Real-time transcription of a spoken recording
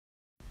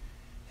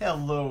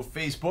Hello,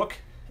 Facebook.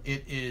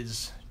 It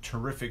is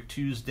Terrific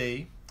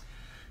Tuesday,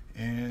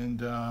 and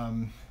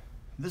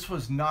this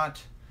was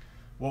not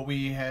what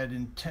we had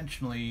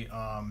intentionally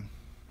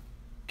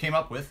came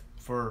up with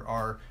for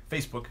our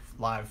Facebook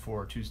Live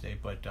for Tuesday,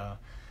 but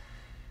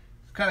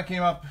kind of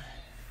came up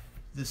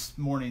this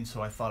morning,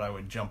 so I thought I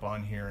would jump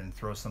on here and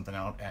throw something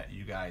out at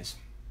you guys.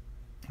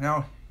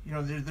 Now,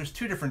 there's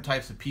two different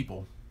types of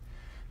people.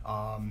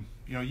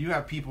 You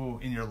have people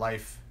in your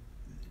life,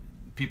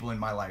 people in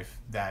my life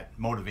that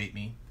motivate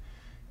me,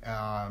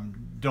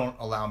 don't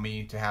allow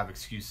me to have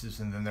excuses,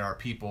 and then there are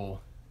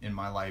people in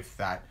my life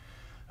that,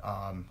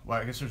 well,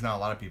 I guess there's not a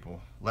lot of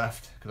people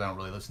left because I don't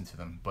really listen to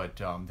them,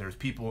 but there's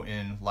people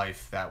in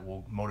life that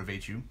will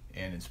motivate you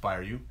and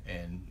inspire you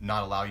and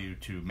not allow you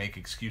to make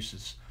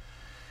excuses.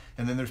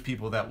 And then there's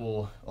people that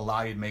will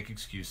allow you to make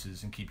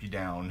excuses and keep you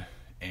down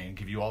and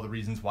give you all the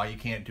reasons why you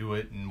can't do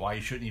it and why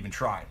you shouldn't even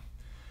try.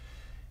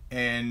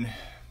 And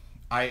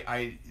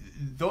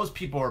those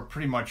people are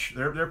pretty much,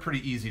 they're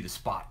pretty easy to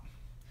spot.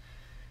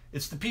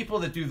 It's the people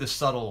that do the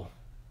subtle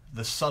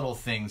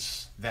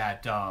things,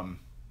 that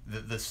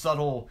the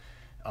subtle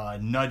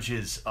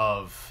nudges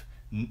of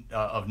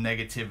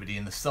negativity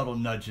and the subtle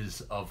nudges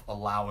of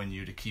allowing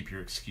you to keep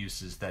your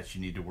excuses that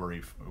you need to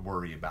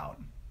worry about.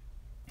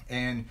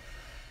 And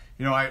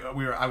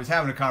I was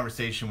having a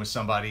conversation with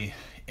somebody,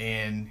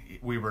 and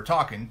we were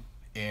talking.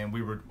 And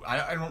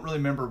I don't really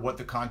remember what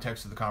the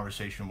context of the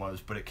conversation was,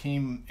 but it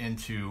came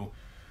into,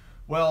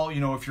 well,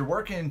 if you're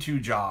working 2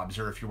 jobs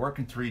or if you're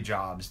working 3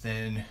 jobs,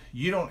 then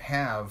you don't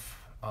have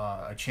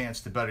a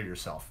chance to better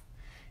yourself.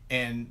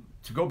 And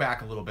to go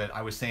back a little bit,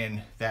 I was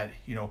saying that,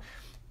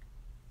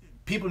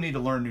 people need to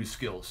learn new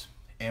skills,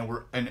 and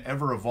we're an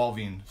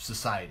ever-evolving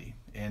society.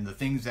 And the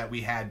things that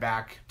we had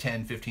back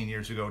 10, 15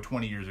 years ago,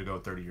 20 years ago,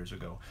 30 years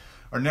ago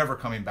are never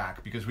coming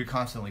back because we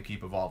constantly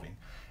keep evolving.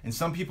 And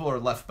some people are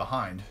left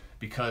behind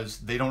because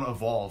they don't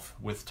evolve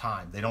with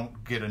time. They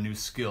don't get a new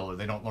skill, or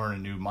they don't learn a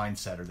new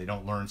mindset, or they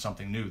don't learn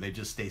something new. They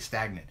just stay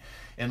stagnant.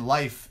 In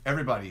life,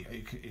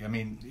 everybody,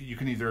 you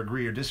can either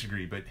agree or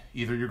disagree, but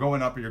either you're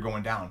going up or you're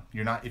going down.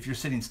 If you're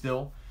sitting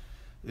still,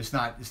 it's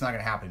not going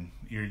to happen.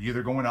 You're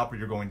either going up or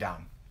you're going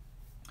down.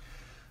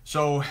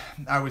 So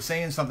I was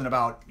saying something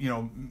about,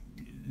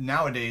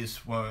 nowadays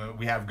when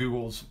we have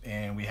Googles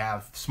and we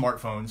have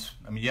smartphones,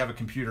 you have a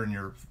computer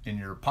in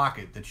your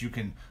pocket that you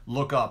can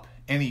look up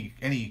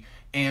any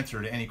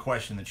answer to any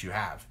question that you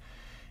have.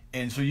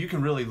 And so you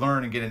can really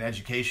learn and get an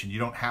education. You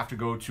don't have to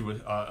go to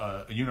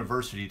a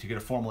university to get a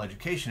formal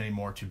education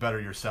anymore to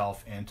better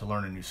yourself and to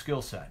learn a new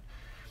skill set.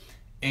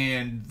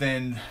 And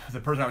then the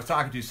person I was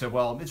talking to said,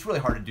 well, it's really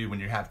hard to do when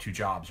you have 2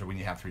 jobs or when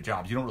you have 3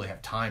 jobs. You don't really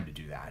have time to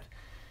do that.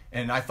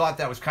 And I thought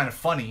that was kind of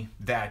funny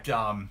that,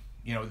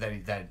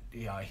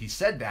 he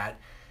said that.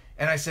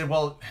 And I said,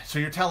 well, so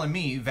you're telling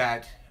me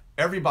that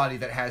everybody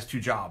that has 2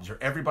 jobs or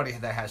everybody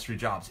that has 3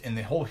 jobs in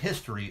the whole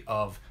history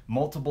of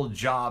multiple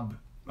job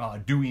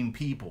doing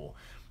people,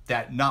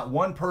 that not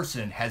one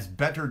person has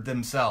bettered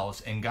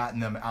themselves and gotten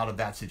them out of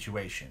that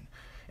situation.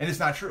 And it's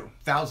not true.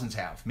 Thousands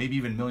have, maybe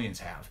even millions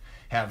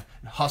have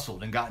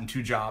hustled and gotten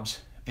 2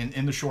 jobs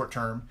in the short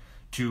term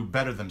to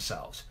better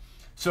themselves.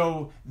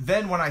 So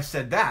then when I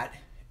said that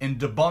and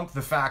debunked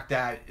the fact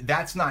that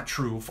that's not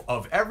true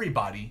of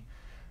everybody,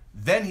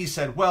 then he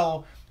said,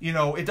 well,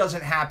 it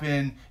doesn't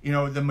happen,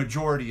 the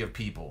majority of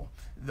people.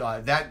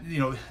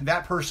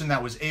 That person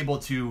that was able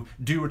to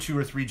do 2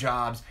 or 3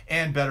 jobs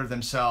and better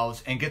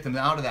themselves and get them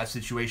out of that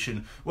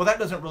situation, well, that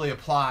doesn't really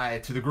apply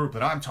to the group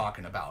that I'm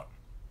talking about.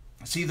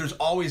 See, there's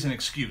always an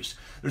excuse.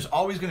 There's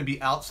always going to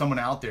be someone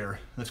out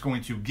there that's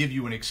going to give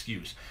you an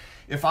excuse.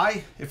 If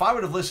I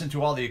would have listened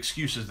to all the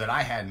excuses that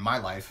I had in my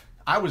life,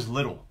 I was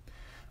little.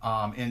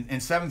 In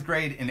 7th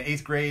grade and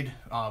 8th grade,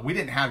 we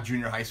didn't have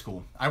junior high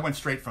school. I went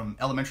straight from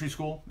elementary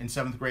school in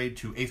 7th grade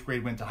to 8th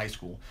grade, went to high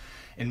school.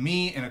 And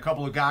me and a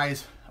couple of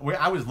guys,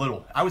 I was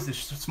little. I was the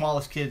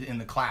smallest kid in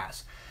the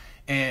class.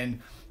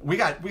 And we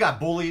got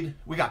bullied,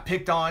 we got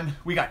picked on,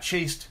 we got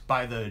chased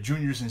by the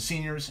juniors and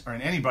seniors, or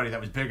anybody that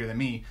was bigger than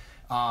me.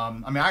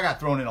 I got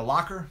thrown in a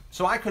locker.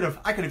 So I could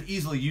have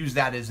easily used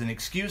that as an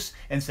excuse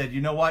and said,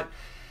 you know what?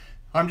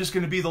 I'm just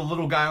going to be the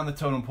little guy on the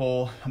totem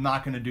pole. I'm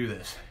not going to do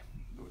this.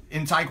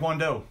 In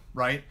Taekwondo,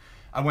 right?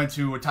 I went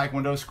to a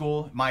Taekwondo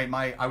school.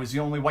 I was the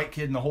only white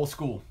kid in the whole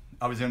school.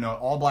 I was in an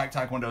all-black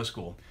Taekwondo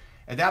school.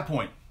 At that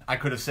point, I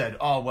could have said,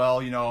 oh,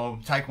 well,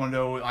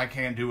 Taekwondo, I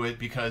can't do it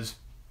because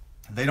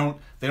they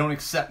don't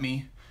accept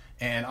me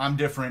and I'm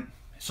different,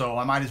 so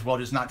I might as well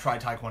just not try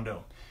Taekwondo.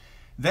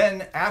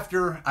 Then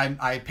after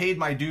I paid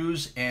my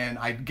dues and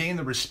I gained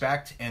the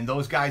respect and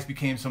those guys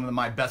became some of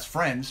my best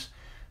friends,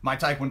 my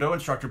Taekwondo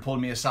instructor pulled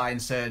me aside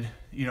and said,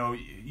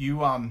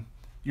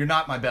 you're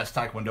not my best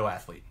Taekwondo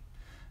athlete.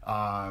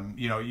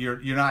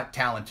 You're not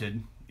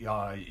talented. The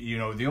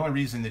only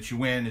reason that you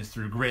win is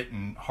through grit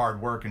and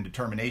hard work and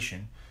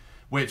determination,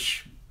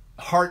 which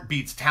heart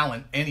beats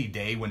talent any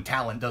day when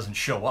talent doesn't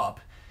show up.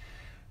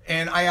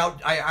 And I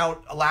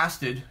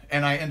outlasted,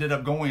 and I ended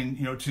up going,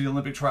 to the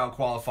Olympic trial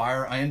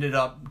qualifier. I ended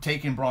up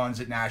taking bronze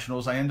at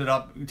nationals. I ended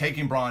up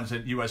taking bronze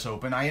at U.S.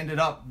 Open. I ended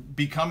up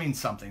becoming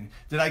something.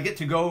 Did I get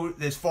to go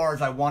as far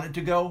as I wanted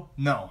to go?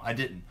 No, I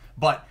didn't.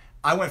 But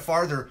I went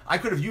farther. I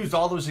could have used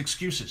all those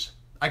excuses.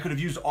 I could have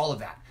used all of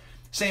that.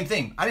 Same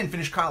thing. I didn't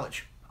finish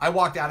college. I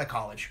walked out of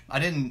college. I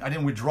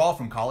didn't withdraw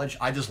from college.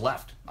 I just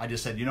left. I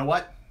just said, you know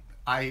what?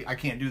 I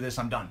can't do this.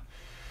 I'm done.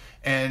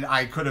 And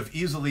I could have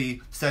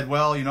easily said,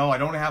 well, I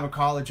don't have a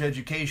college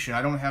education.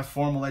 I don't have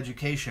formal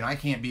education. I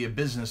can't be a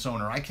business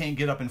owner. I can't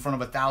get up in front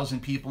of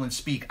 1,000 people and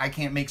speak. I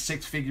can't make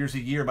 6 figures a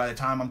year by the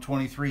time I'm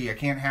 23. I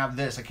can't have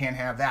this. I can't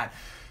have that.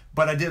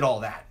 But I did all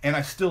that, and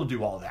I still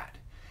do all that.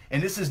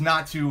 And this is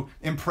not to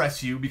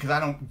impress you, because I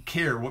don't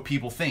care what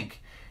people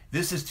think.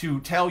 This is to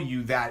tell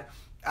you that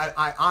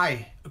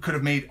I could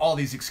have made all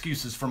these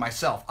excuses for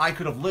myself. I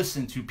could have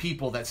listened to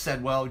people that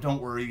said, well,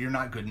 don't worry, you're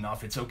not good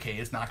enough. It's okay.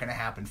 It's not going to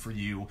happen for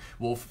you.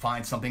 We'll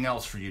find something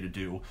else for you to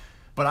do.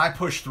 But I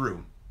pushed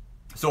through.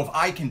 So if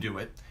I can do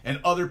it, and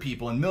other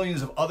people, and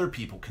millions of other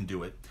people can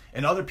do it,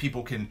 and other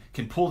people can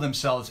pull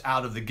themselves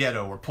out of the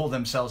ghetto, or pull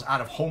themselves out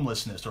of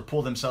homelessness, or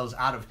pull themselves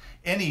out of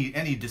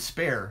any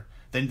despair,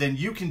 then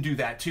you can do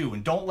that too.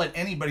 And don't let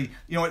anybody,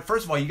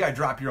 first of all, you got to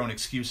drop your own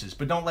excuses,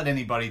 but don't let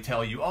anybody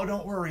tell you, oh,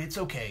 don't worry, it's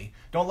okay.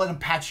 Don't let them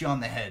pat you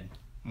on the head,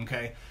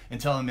 okay, and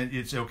tell them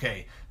it's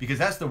okay, because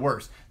that's the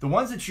worst. The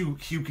ones that you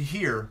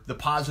hear the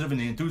positive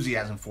and the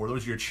enthusiasm for,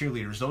 those are your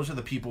cheerleaders. Those are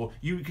the people,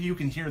 you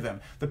can hear them.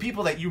 The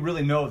people that you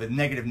really know, the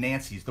negative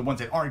Nancy's, the ones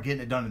that aren't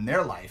getting it done in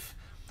their life,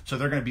 so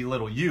they're going to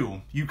belittle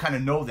you. You kind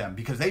of know them,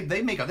 because they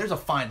there's a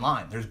fine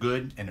line. There's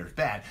good and there's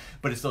bad,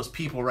 but it's those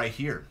people right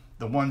here,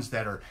 the ones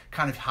that are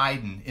kind of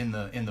hiding in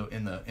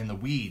the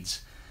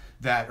weeds,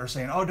 that are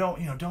saying, oh,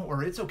 don't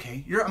worry, it's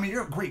okay. You're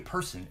a great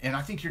person, and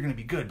I think you're going to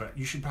be good, but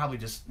you should probably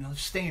just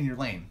stay in your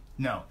lane.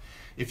 No.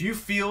 If you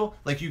feel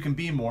like you can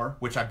be more,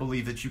 which I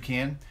believe that you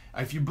can,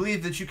 if you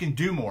believe that you can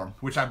do more,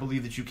 which I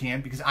believe that you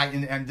can, because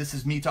and this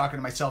is me talking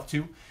to myself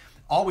too,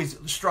 always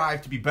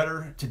strive to be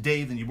better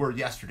today than you were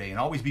yesterday, and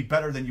always be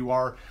better than you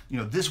are,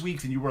 this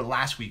week than you were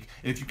last week.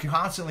 And if you can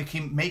constantly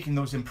keep making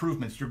those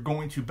improvements, you're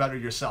going to better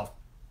yourself.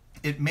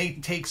 It may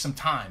take some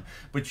time,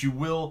 but you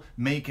will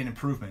make an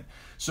improvement.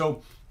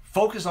 So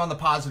focus on the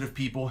positive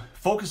people.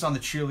 Focus on the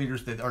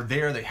cheerleaders that are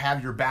there, that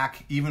have your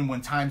back even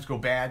when times go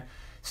bad.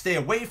 Stay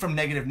away from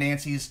negative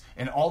Nancy's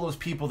and all those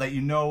people that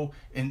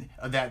and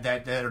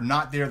that are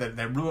not there,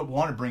 that really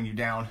want to bring you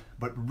down.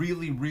 But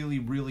really, really,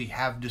 really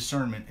have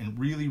discernment, and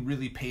really,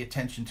 really pay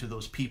attention to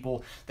those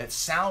people that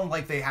sound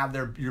like they have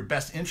your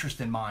best interest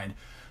in mind,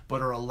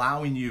 but are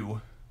allowing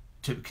you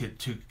to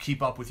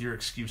keep up with your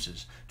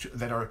excuses,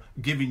 that are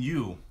giving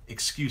you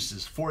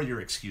excuses for your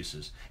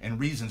excuses, and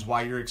reasons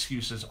why your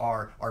excuses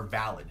are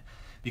valid.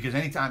 Because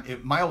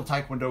my old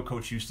Taekwondo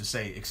coach used to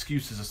say,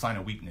 excuse is a sign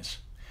of weakness.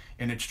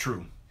 And it's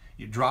true.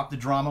 You drop the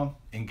drama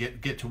and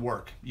get to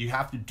work. You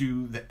have to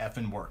do the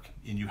effing work,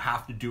 and you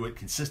have to do it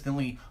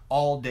consistently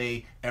all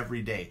day,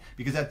 every day.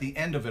 Because at the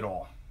end of it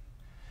all,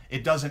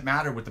 it doesn't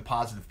matter what the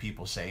positive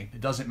people say. It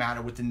doesn't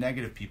matter what the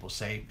negative people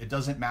say. It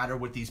doesn't matter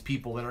what these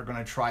people that are going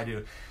to try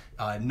to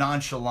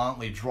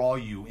nonchalantly draw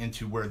you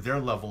into where their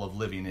level of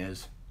living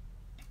is.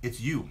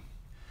 It's you.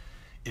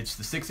 It's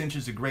the 6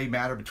 inches of gray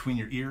matter between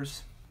your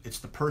ears. It's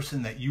the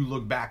person that you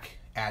look back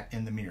at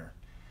in the mirror.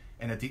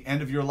 And at the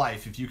end of your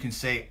life, if you can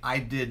say, I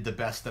did the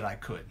best that I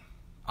could.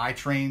 I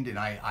trained, and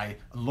I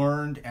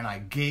learned, and I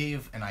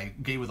gave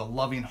with a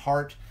loving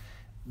heart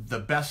the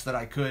best that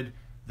I could,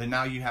 then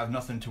now you have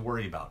nothing to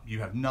worry about. You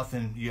have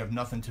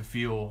nothing to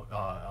feel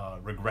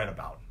regret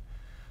about.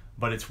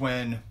 But it's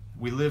when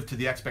we live to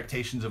the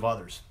expectations of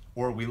others,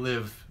 or we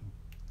live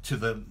to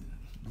the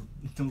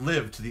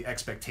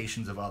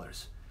expectations of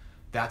others,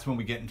 that's when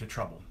we get into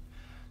trouble.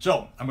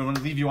 So I'm going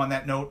to leave you on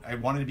that note. I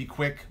wanted to be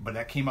quick, but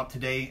that came up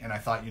today, and I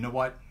thought, you know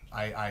what?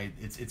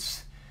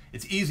 It's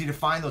easy to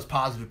find those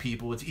positive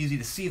people. It's easy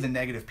to see the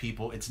negative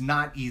people. It's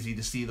not easy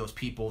to see those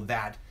people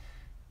that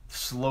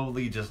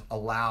slowly just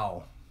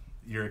allow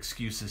your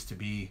excuses to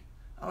be,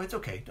 oh, it's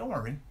okay, don't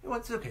worry,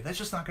 it's okay, that's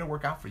just not going to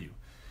work out for you.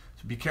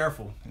 So be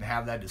careful and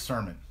have that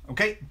discernment.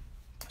 Okay,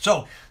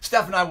 so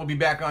Steph and I will be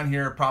back on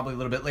here probably a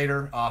little bit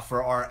later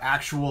for our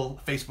actual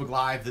Facebook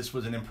Live. This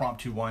was an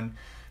impromptu one.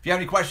 If you have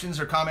any questions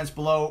or comments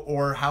below,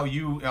 or how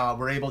you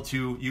were able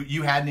to,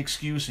 you had an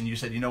excuse and you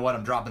said, you know what,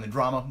 I'm dropping the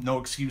drama, no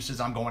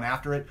excuses, I'm going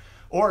after it.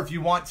 Or if you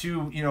want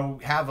to,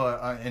 have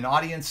an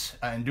audience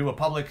and do a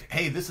public,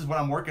 hey, this is what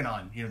I'm working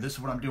on. This is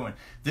what I'm doing.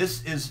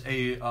 This is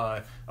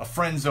a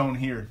friend zone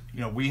here.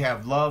 We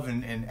have love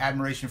and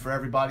admiration for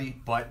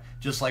everybody, but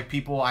just like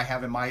people I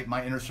have in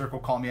my inner circle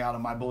call me out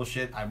on my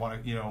bullshit, I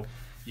want to,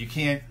 you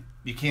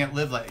can't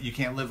live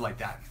like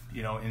that.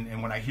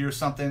 And when I hear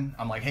something,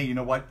 I'm like, hey, you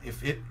know what?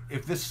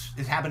 If this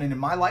is happening in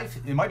my life,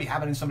 it might be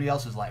happening in somebody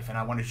else's life, and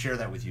I want to share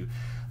that with you.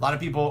 A lot of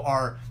people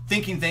are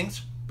thinking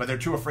things, but they're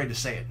too afraid to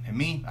say it. And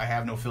me, I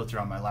have no filter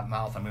on my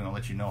mouth. I'm going to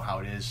let you know how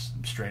it is,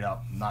 straight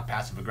up. I'm not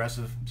passive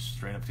aggressive. I'm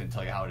straight up going to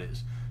tell you how it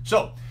is.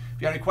 So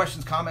If you have any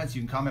questions, comments,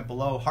 you can comment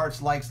below.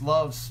 Hearts, likes,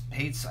 loves,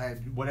 hates,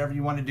 whatever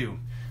you want to do.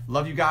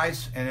 Love you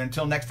guys, and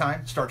until next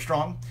time, start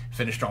strong,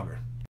 finish stronger.